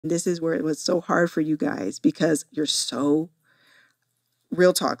This is where it was so hard for you guys because you're so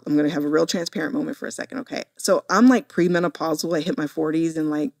real talk. I'm going to have a real transparent moment for a second. Okay. So I'm like premenopausal. I hit my 40s and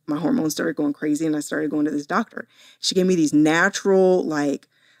like my hormones started going crazy and I started going to this doctor. She gave me these natural like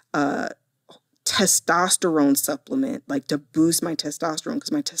testosterone supplement, like to boost my testosterone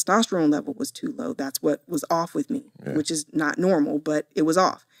because my testosterone level was too low. That's what was off with me, which is not normal, but it was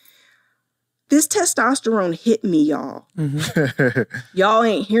off. This testosterone hit me, y'all. Y'all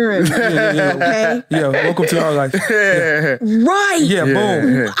ain't hearing me, okay? Yeah, welcome to our life. Yeah. Right. Yeah,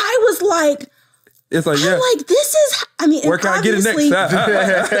 boom. I was like, it's like, I'm like, this is, I mean, where can I get it next?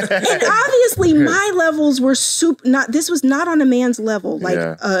 And obviously my levels were this was not on a man's level. Like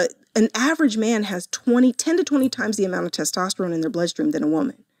an average man has 10 to 20 times the amount of testosterone in their bloodstream than a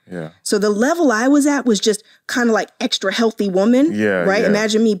woman. Yeah. So the level I was at was just kind of like extra healthy woman. Yeah. Right. Yeah.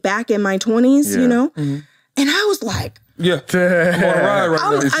 Imagine me back in my 20s, you know? And I was like, I'm on a ride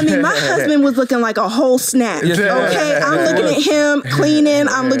right now. I mean, my husband was looking like a whole snack. Okay. I'm looking at him cleaning.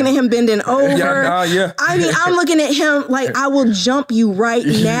 I'm looking at him bending over. I mean, I'm looking at him like, I will jump you right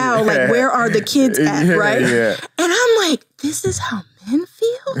now. Like, where are the kids at? Right. And I'm like, this is how men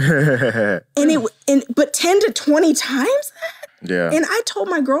feel. But 10 to 20 times that? Yeah. And I told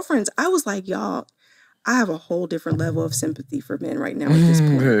my girlfriends, I was like, y'all, I have a whole different level of sympathy for men right now at this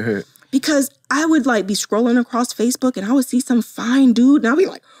point. Because I would like be scrolling across Facebook and I would see some fine dude and I'd be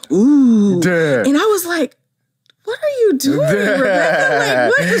like, ooh. And I was like, what are you doing, Rebecca? Like,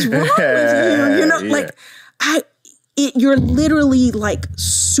 what is wrong with you? You know, like you're literally like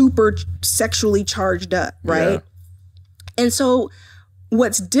super sexually charged up, right? And so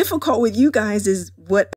what's difficult with you guys is what